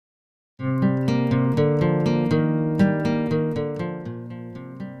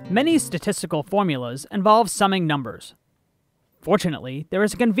Many statistical formulas involve summing numbers. Fortunately, there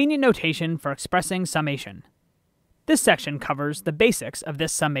is a convenient notation for expressing summation. This section covers the basics of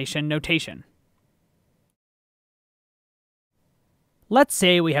this summation notation. Let's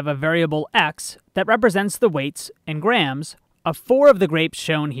say we have a variable x that represents the weights in grams of 4 of the grapes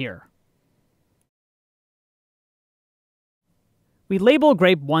shown here. We label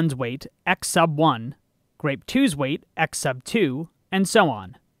grape 1's weight x sub 1, grape 2's weight x sub 2, and so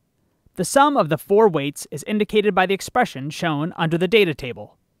on. The sum of the 4 weights is indicated by the expression shown under the data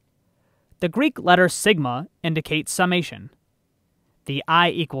table. The Greek letter sigma indicates summation. The I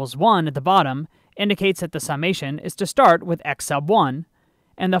equals 1 at the bottom indicates that the summation is to start with x sub 1,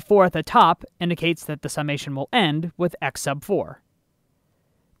 and the 4 at the top indicates that the summation will end with x sub 4.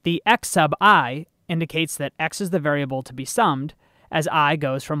 The x sub I indicates that x is the variable to be summed as I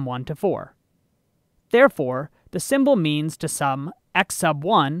goes from 1 to 4. Therefore, the symbol means to sum x sub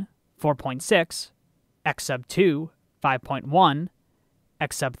 1, 4.6, x sub 2, 5.1,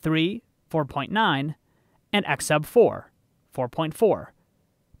 x sub 3, 4.9, and x sub 4, 4.4.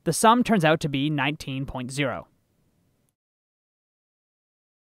 The sum turns out to be 19.0.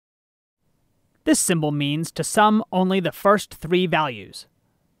 This symbol means to sum only the first 3 values.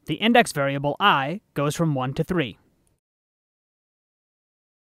 The index variable I goes from 1 to 3.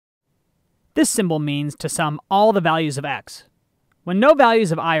 This symbol means to sum all the values of x. When no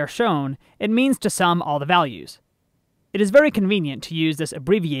values of I are shown, it means to sum all the values. It is very convenient to use this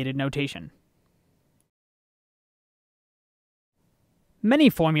abbreviated notation.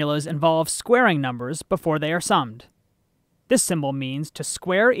 Many formulas involve squaring numbers before they are summed. This symbol means to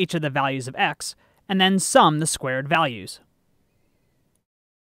square each of the values of x and then sum the squared values.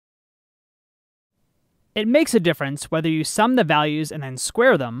 It makes a difference whether you sum the values and then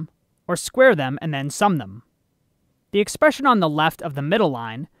square them, or square them and then sum them. The expression on the left of the middle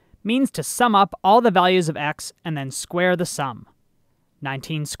line means to sum up all the values of x and then square the sum.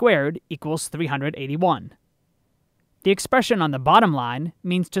 19 squared equals 381. The expression on the bottom line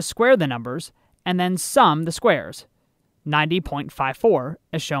means to square the numbers and then sum the squares. 90.54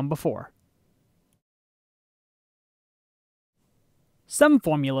 as shown before. Some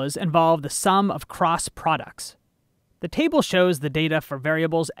formulas involve the sum of cross products. The table shows the data for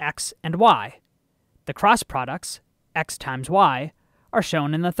variables x and y. The cross products, x times y, are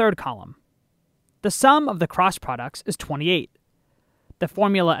shown in the third column. The sum of the cross products is 28. The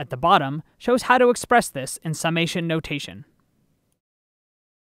formula at the bottom shows how to express this in summation notation.